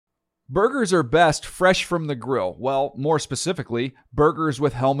Burgers are best fresh from the grill. Well, more specifically, burgers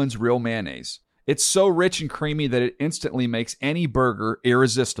with Hellmann's Real Mayonnaise. It's so rich and creamy that it instantly makes any burger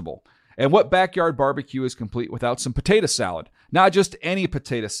irresistible. And what backyard barbecue is complete without some potato salad? Not just any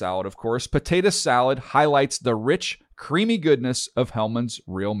potato salad, of course. Potato salad highlights the rich, creamy goodness of Hellmann's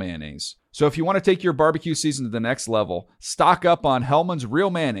Real Mayonnaise. So if you want to take your barbecue season to the next level, stock up on Hellmann's Real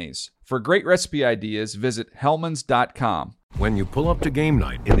Mayonnaise. For great recipe ideas, visit hellmanns.com. When you pull up to game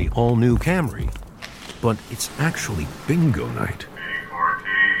night in the all-new Camry, but it's actually bingo night.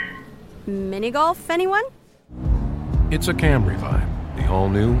 Mini golf, anyone? It's a Camry vibe. The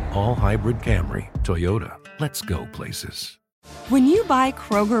all-new, all-hybrid Camry. Toyota. Let's go places. When you buy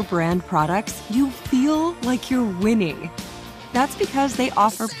Kroger brand products, you feel like you're winning. That's because they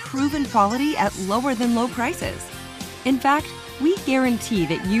offer proven quality at lower than low prices. In fact, we guarantee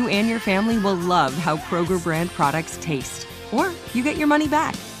that you and your family will love how Kroger brand products taste, or you get your money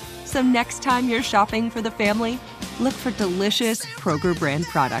back. So next time you're shopping for the family, look for delicious Kroger brand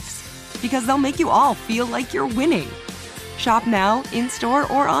products, because they'll make you all feel like you're winning. Shop now,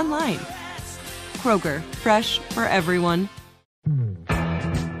 in-store, or online. Kroger, fresh for everyone.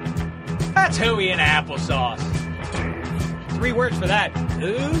 That's hooey and applesauce. 3 words for that.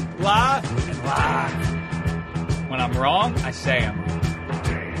 Ooh, blah, and blah. When I'm wrong, I say I'm wrong.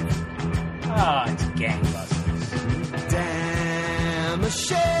 Oh, it's gangbusters. Damn a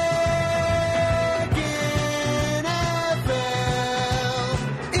shaking NFL,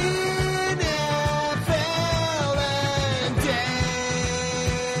 NFL and Dave.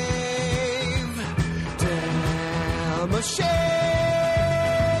 Damn a shake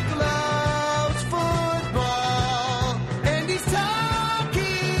loves football, and he's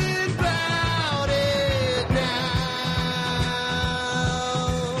talking about it now.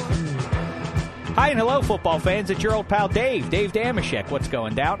 Hi and hello, football fans. It's your old pal Dave Dameshek. What's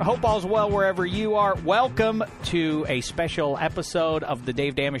going down? Hope all's well wherever you are. Welcome to a special episode of the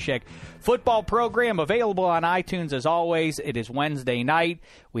Dave Dameshek football program, available on iTunes as always. It is Wednesday night.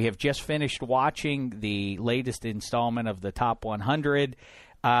 We have just finished watching the latest installment of the Top 100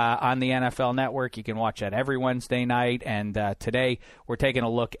 on the NFL Network. You can watch that every Wednesday night. And today we're taking a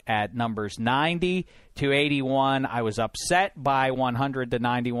look at numbers 90 to 81. I was upset by 100 to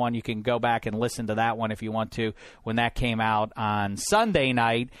 91. You can go back and listen to that one if you want to when that came out on Sunday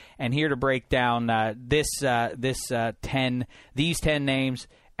night. And here to break down these 10 names,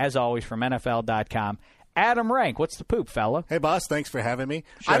 as always, from NFL.com. Adam Rank, what's the poop, fella? Hey, boss, thanks for having me.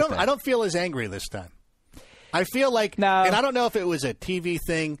 Sure thing. I don't feel as angry this time. I feel like, No. and I don't know if it was a TV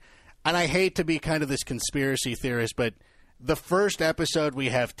thing, and I hate to be kind of this conspiracy theorist, but the first episode we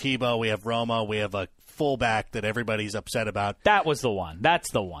have Tebow, we have Romo, we have a fullback that everybody's upset about. That was the one.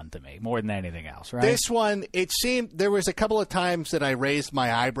 That's the one to me, more than anything else, right? This one, it seemed, there was a couple of times that I raised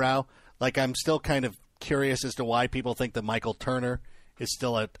my eyebrow. Like, I'm still kind of curious as to why people think that Michael Turner is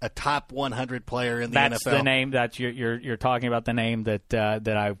still a top 100 player in the NFL. That's the name that you're talking about. The name that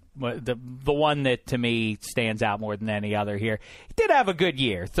the one that to me stands out more than any other here. He did have a good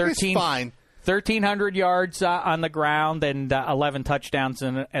year. It's fine. 1,300 yards on the ground and 11 touchdowns.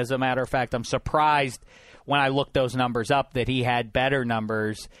 And as a matter of fact, I'm surprised when I looked those numbers up that he had better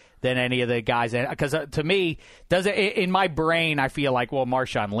numbers than any of the guys. Because to me, in my brain, I feel like, well,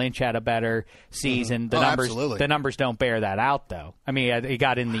 Marshawn Lynch had a better season. Absolutely. The numbers don't bear that out, though. I mean, he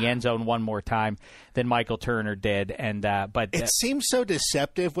got in the end zone one more time than Michael Turner did. And but it seems so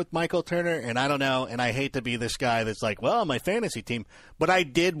deceptive with Michael Turner, and I don't know, and I hate to be this guy that's like, well, my fantasy team. But I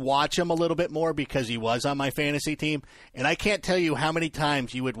did watch him a little bit more because he was on my fantasy team, and I can't tell you how many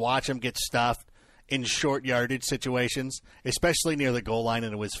times you would watch him get stuffed in short yardage situations, especially near the goal line,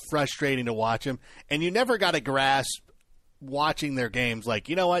 and it was frustrating to watch him. And you never got a grasp watching their games like,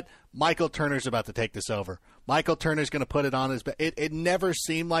 you know what, Michael Turner's about to take this over. Michael Turner's going to put it on his back. It never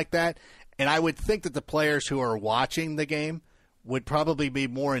seemed like that. And I would think that the players who are watching the game would probably be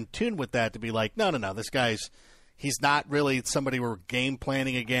more in tune with that to be like, no, this he's not really somebody we're game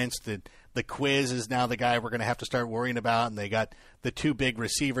planning against. The quiz is now the guy we're going to have to start worrying about, and they got the 2 big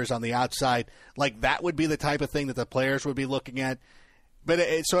receivers on the outside. Like, that would be the type of thing that the players would be looking at. But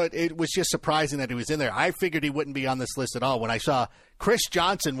it was just surprising that he was in there. I figured he wouldn't be on this list at all. When I saw Chris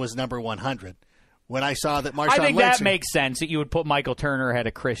Johnson was number 100, when I saw that Marshawn Lynch... I think that makes sense that you would put Michael Turner ahead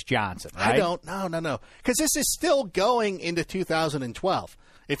of Chris Johnson, right? I don't. No. Because this is still going into 2012.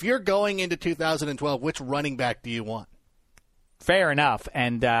 If you're going into 2012, which running back do you want? Fair enough,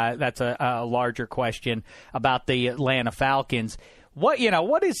 and that's a larger question about the Atlanta Falcons.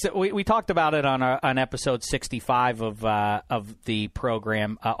 What is we talked about it on episode 65 of the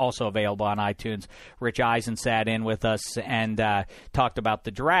program, also available on iTunes. Rich Eisen sat in with us and talked about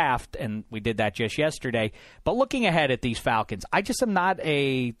the draft, and we did that just yesterday. But looking ahead at these Falcons, I'm not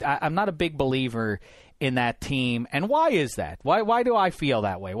a big believer in that team. And why is that? Why do I feel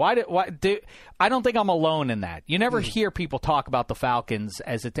that way? I don't think I'm alone in that. You never hear people talk about the Falcons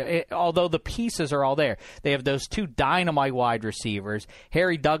as although the pieces are all there. They have those 2 dynamite wide receivers.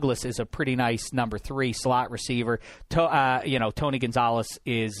 Harry Douglas is a pretty nice number 3 slot receiver. Tony Gonzalez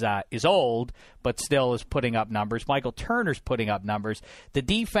is old, but still is putting up numbers. Michael Turner's putting up numbers. The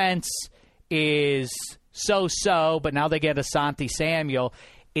defense is so-so, but now they get Asante Samuel.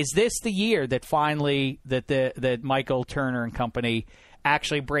 Is this the year that finally that Michael Turner and company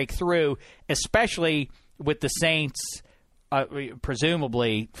actually break through, especially with the Saints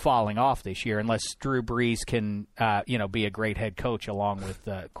presumably falling off this year, unless Drew Brees can be a great head coach along with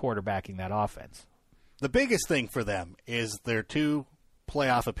quarterbacking that offense? The biggest thing for them is their 2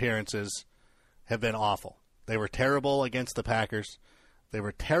 playoff appearances have been awful. They were terrible against the Packers. They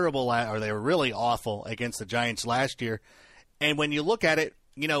were terrible, or they were really awful against the Giants last year. And when you look at it,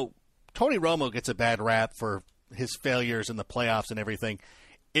 Tony Romo gets a bad rap for his failures in the playoffs and everything.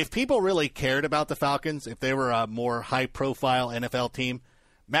 If people really cared about the Falcons, if they were a more high-profile NFL team,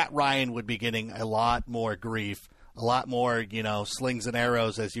 Matt Ryan would be getting a lot more grief, a lot more, slings and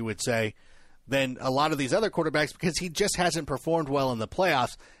arrows, as you would say, than a lot of these other quarterbacks because he just hasn't performed well in the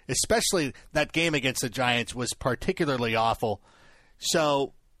playoffs, especially that game against the Giants was particularly awful.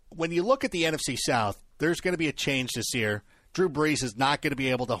 So when you look at the NFC South, there's going to be a change this year. Drew Brees is not going to be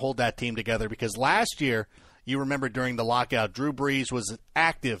able to hold that team together because last year, you remember during the lockout, Drew Brees was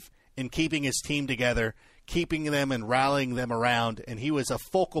active in keeping his team together, keeping them and rallying them around, and he was a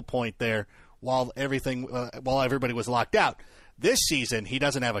focal point there while everybody was locked out. This season, he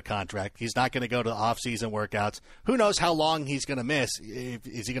doesn't have a contract. He's not going to go to off-season workouts. Who knows how long he's going to miss?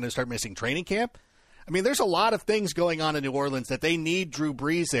 Is he going to start missing training camp? I mean, there's a lot of things going on in New Orleans that they need Drew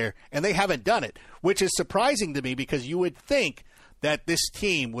Brees there, and they haven't done it, which is surprising to me because you would think that this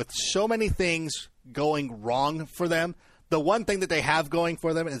team, with so many things going wrong for them, the one thing that they have going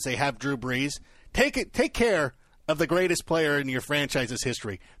for them is they have Drew Brees. Take care of the greatest player in your franchise's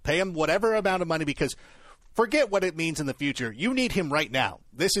history. Pay him whatever amount of money because forget what it means in the future. You need him right now.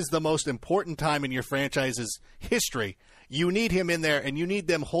 This is the most important time in your franchise's history. You need him in there, and you need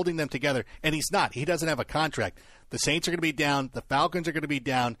them holding them together. And he's not. He doesn't have a contract. The Saints are going to be down. The Falcons are going to be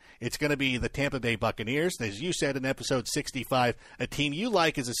down. It's going to be the Tampa Bay Buccaneers. As you said in episode 65, a team you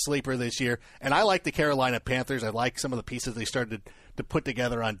like is a sleeper this year. And I like the Carolina Panthers. I like some of the pieces they started to put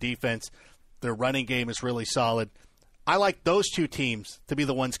together on defense. Their running game is really solid. I like those 2 teams to be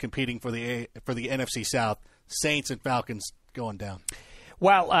the ones competing for the NFC South. Saints and Falcons going down.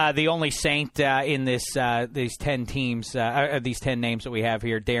 Well, the only Saint in these 10 teams, these 10 names that we have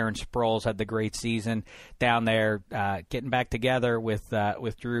here, Darren Sproles had the great season down there, getting back together with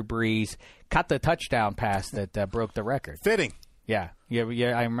Drew Brees, caught the touchdown pass that broke the record. Fitting. Yeah.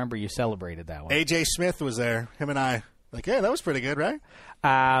 I remember you celebrated that one. A.J. Smith was there. Him and I, yeah, that was pretty good, right?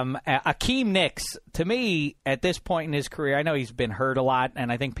 Akeem Nicks, to me, at this point in his career, I know he's been hurt a lot,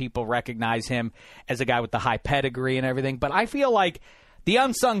 and I think people recognize him as a guy with the high pedigree and everything, but I feel like the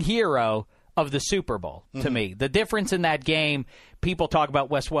unsung hero of the Super Bowl to me. The difference in that game, people talk about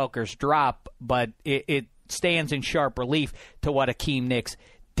Wes Welker's drop, but it stands in sharp relief to what Akeem Nicks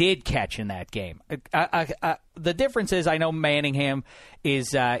did catch in that game. The difference is I know Manningham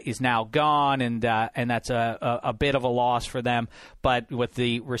is now gone, and that's a bit of a loss for them. But with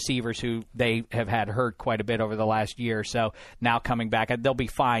the receivers who they have had hurt quite a bit over the last year or so, now coming back, they'll be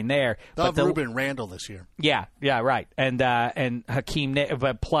fine there. They'll have Ruben Randall this year. Yeah, right. And Hakeem,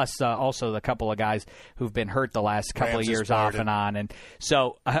 but plus also the couple of guys who've been hurt the last couple of years off and on. And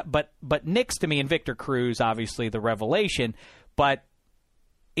so, but Nicks to me and Victor Cruz, obviously the revelation, but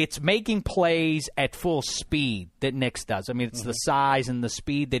it's making plays at full speed that Nicks does. I mean, it's the size and the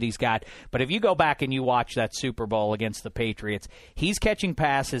speed that he's got. But if you go back and you watch that Super Bowl against the Patriots, he's catching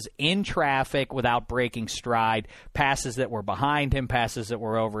passes in traffic without breaking stride, passes that were behind him, passes that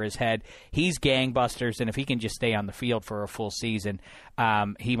were over his head. He's gangbusters, and if he can just stay on the field for a full season,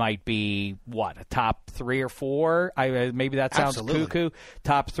 he might be, a top 3 or 4? Maybe that sounds cuckoo.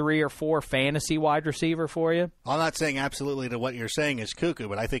 Top 3 or 4 fantasy wide receiver for you? I'm not saying absolutely to what you're saying is cuckoo,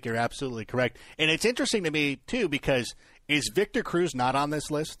 but I think you're absolutely correct. And it's interesting to me, too, because is Victor Cruz not on this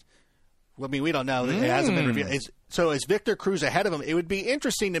list? I mean, we don't know. It hasn't been revealed. So is Victor Cruz ahead of him? It would be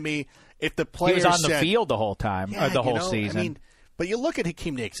interesting to me if the player He was on the field the whole time, or the whole season. I mean, but you look at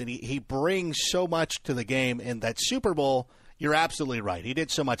Hakeem Nicks, and he brings so much to the game. In that Super Bowl, You're absolutely right. He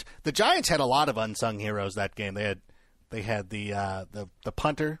did so much. The Giants had a lot of unsung heroes that game. They had the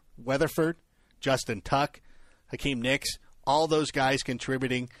punter, Weatherford, Justin Tuck, Hakeem Nicks, all those guys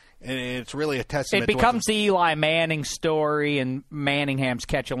contributing, and it's really a testament. It becomes the Eli Manning story and Manningham's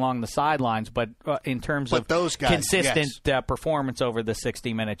catch along the sidelines, but in terms of those guys, consistent performance over the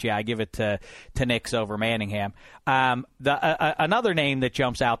 60 minutes, I give it to Nicks over Manningham. Another name that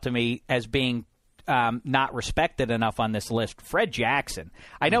jumps out to me as being not respected enough on this list, Fred Jackson.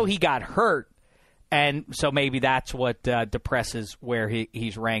 I know he got hurt, and so maybe that's what depresses where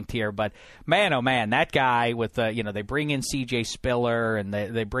he's ranked here. But, man, oh, man, that guy with, they bring in C.J. Spiller and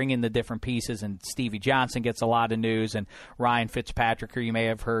they bring in the different pieces, and Stevie Johnson gets a lot of news, and Ryan Fitzpatrick, who you may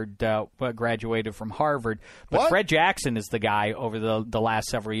have heard graduated from Harvard. But what? Fred Jackson is the guy over the last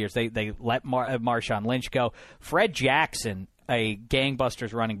several years. They let Marshawn Lynch go. Fred Jackson, a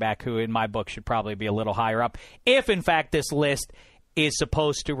gangbusters running back who, in my book, should probably be a little higher up, if, in fact, this list is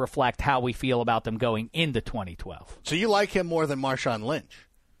supposed to reflect how we feel about them going into 2012. So you like him more than Marshawn Lynch?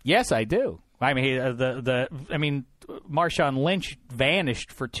 Yes, I do. I mean, Marshawn Lynch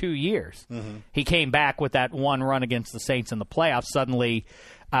vanished for 2 years. Mm-hmm. He came back with that one run against the Saints in the playoffs. Suddenly,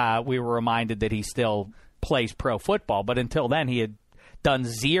 we were reminded that he still plays pro football, but until then, he had done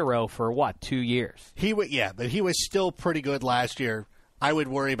zero for 2 years. But he was still pretty good last year. I would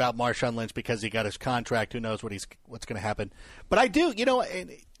worry about Marshawn Lynch because he got his contract. Who knows what's going to happen? But I do,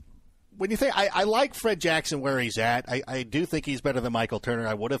 when you think I like Fred Jackson where he's at. I do think he's better than Michael Turner.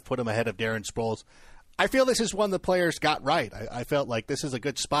 I would have put him ahead of Darren Sproles. I feel this is one the players got right. I felt like this is a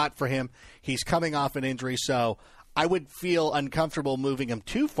good spot for him. He's coming off an injury, so I would feel uncomfortable moving him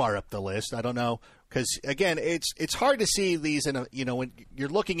too far up the list. I don't know. Because, again, it's hard to see these when you're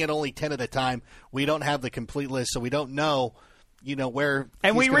looking at only 10 at a time. We don't have the complete list, so we don't know where.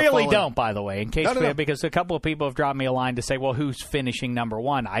 And we really don't, by the way, in case because a couple of people have dropped me a line to say, well, who's finishing number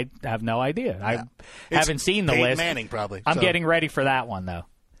one? I have no idea. Yeah. I haven't seen the Peyton list. Manning, probably. I'm getting ready for that one, though.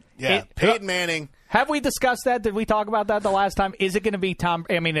 Yeah, Peyton Manning. Have we discussed that? Did we talk about that the last time? Is it going to be Tom?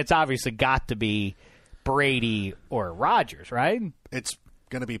 I mean, it's obviously got to be Brady or Rodgers, right? It's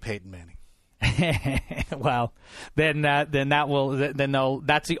going to be Peyton Manning. Well, then that's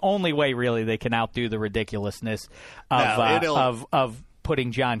the only way really they can outdo the ridiculousness of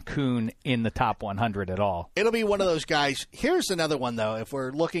putting John Kuhn in the top 100 at all. It'll be one of those guys. Here's another one though. If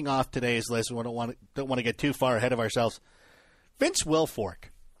we're looking off today's list, we don't want to get too far ahead of ourselves. Vince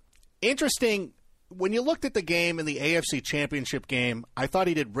Wilfork, interesting. When you looked at the game in the AFC Championship game, I thought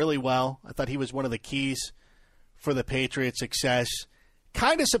he did really well. I thought he was one of the keys for the Patriots' success.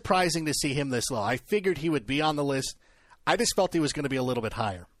 Kind of surprising to see him this low. I figured he would be on the list. I just felt he was going to be a little bit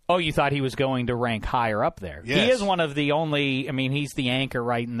higher. Oh, you thought he was going to rank higher up there? Yes. He is one of the only. I mean, he's the anchor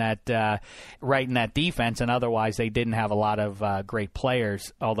right in that defense, and otherwise they didn't have a lot of great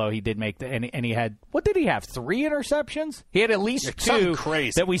players. Although he did make and he had, what did he have? 3 interceptions? He had at least 2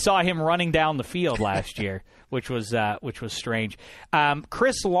 that we saw him running down the field last year, which was strange.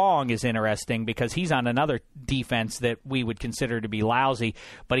 Chris Long is interesting because he's on another defense that we would consider to be lousy,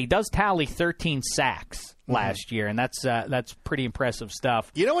 but he does tally 13 sacks last year, and that's pretty impressive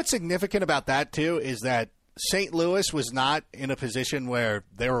stuff. You know what's significant about that, too, is that St. Louis was not in a position where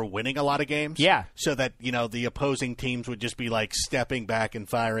they were winning a lot of games. Yeah. So that, the opposing teams would just be like stepping back and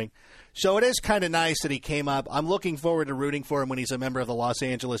firing. So it is kind of nice that he came up. I'm looking forward to rooting for him when he's a member of the Los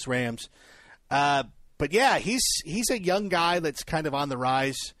Angeles Rams. But, yeah, he's a young guy that's kind of on the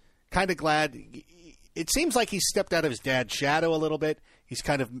rise. Kind of glad. It seems like he's stepped out of his dad's shadow a little bit. He's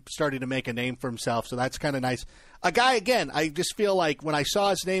kind of starting to make a name for himself, so that's kind of nice. A guy, again, I just feel like when I saw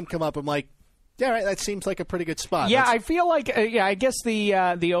his name come up, I'm like, yeah, right, that seems like a pretty good spot. Yeah, I feel like, I guess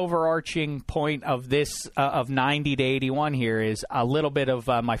the overarching point of this, of 90 to 81 here is a little bit of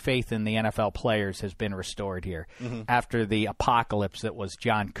my faith in the NFL players has been restored here after the apocalypse that was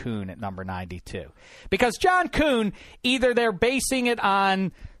John Kuhn at number 92. Because John Kuhn, either they're basing it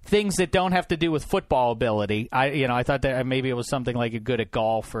on things that don't have to do with football ability. I thought that maybe it was something like a good at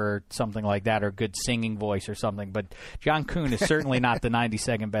golf or something like that, or a good singing voice or something. But John Kuhn is certainly not the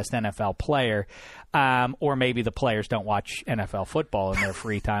 92nd best NFL player. Or maybe the players don't watch NFL football in their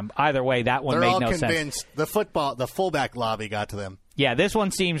free time. Either way, that one made no sense. They're all convinced the fullback lobby got to them. Yeah, this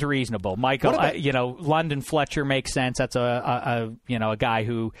one seems reasonable. Michael, London Fletcher makes sense. That's a guy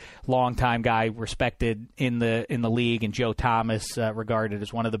who, longtime guy, respected in the league, and Joe Thomas regarded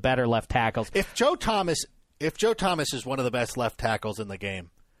as one of the better left tackles. If Joe Thomas is one of the best left tackles in the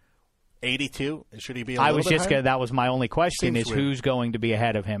game, 82, should he be? That was my only question: is who's going to be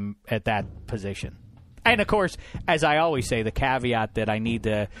ahead of him at that position? And, of course, as I always say, the caveat that I need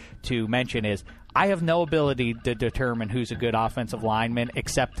to mention is I have no ability to determine who's a good offensive lineman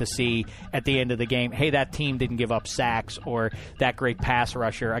except to see at the end of the game, hey, that team didn't give up sacks, or that great pass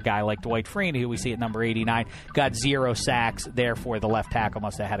rusher, a guy like Dwight Freeney, who we see at number 89, got 0 sacks. Therefore, the left tackle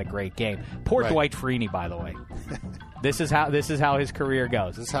must have had a great game. Poor Right. Dwight Freeney, by the way. This is how his career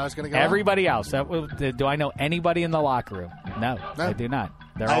goes. This is how it's going to go. Everybody else. Do I know anybody in the locker room? No, I do not.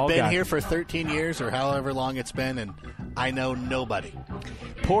 They're all I've been gone. here for 13 years or however long it's been, and I know nobody.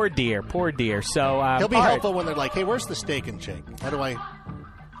 Poor dear. So He'll be all right. helpful when they're like, hey, where's the steak and shake? How do I...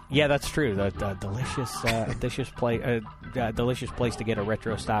 Yeah, that's true. The delicious place to get a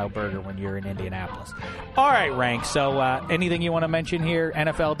retro style burger when you're in Indianapolis. All right, Rank. So anything you want to mention here?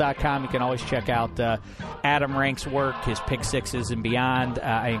 NFL.com. You can always check out Adam Rank's work, his pick sixes and beyond.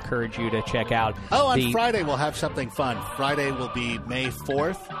 I encourage you to check out. on Friday we'll have something fun. Friday will be May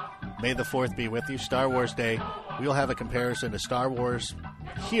 4th. May the 4th be with you. Star Wars Day. We'll have a comparison to Star Wars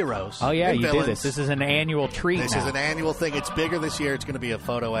heroes. Oh, yeah, and you villains. did this. This is an annual treat This now. is an annual thing. It's bigger this year. It's going to be a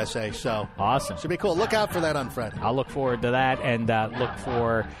photo essay. So Awesome. should be cool. Look out for that on Friday. I'll look forward to that, and look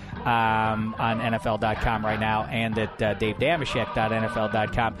for on NFL.com right now and at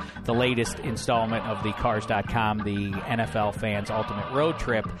DaveDamashek.NFL.com the latest installment of the Cars.com, the NFL Fans Ultimate Road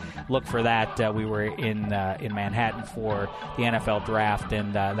Trip. Look for that. We were in Manhattan for the NFL Draft,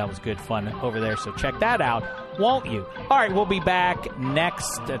 and that was good fun over there, so check that out, won't you? All right, we'll be back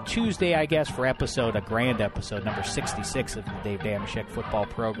next Tuesday, I guess, for a grand episode, number 66 of the Dave Damashek football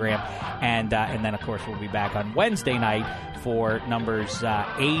program, and then, of course, we'll be back on Wednesday night for numbers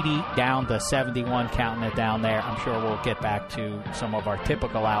 80 down to 71, counting it down there. I'm sure we'll get back to some of our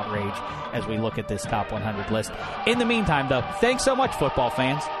typical outrage as we look at this top 100 list. In the meantime, though, thanks so much, football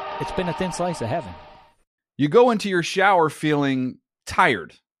fans. It's been a thin slice of heaven. You go into your shower feeling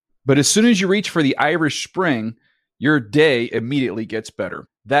tired, but as soon as you reach for the Irish Spring, your day immediately gets better.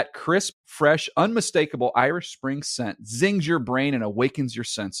 That crisp, fresh, unmistakable Irish Spring scent zings your brain and awakens your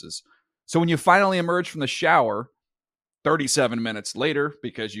senses. So when you finally emerge from the shower 37 minutes later,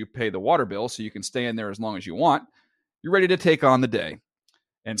 because you pay the water bill so you can stay in there as long as you want, you're ready to take on the day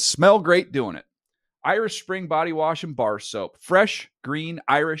and smell great doing it. Irish Spring Body Wash and Bar Soap. Fresh, green,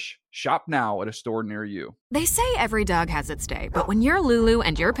 Irish. Shop now at a store near you. They say every dog has its day, but when you're Lulu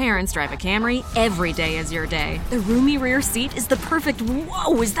and your parents drive a Camry, every day is your day. The roomy rear seat is the perfect,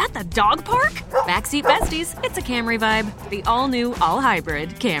 whoa, is that the dog park? Backseat besties, it's a Camry vibe. The all-new, all-hybrid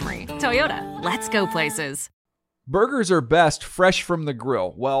Camry. Toyota, let's go places. Burgers are best fresh from the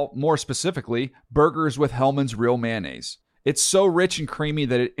grill. Well, more specifically, burgers with Hellmann's Real Mayonnaise. It's so rich and creamy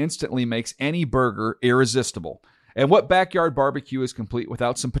that it instantly makes any burger irresistible. And what backyard barbecue is complete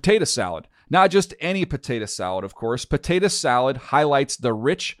without some potato salad? Not just any potato salad, of course. Potato salad highlights the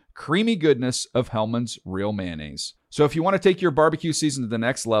rich, creamy goodness of Hellmann's Real Mayonnaise. So if you want to take your barbecue season to the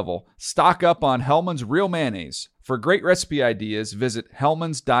next level, stock up on Hellmann's Real Mayonnaise. For great recipe ideas, visit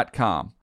hellmanns.com.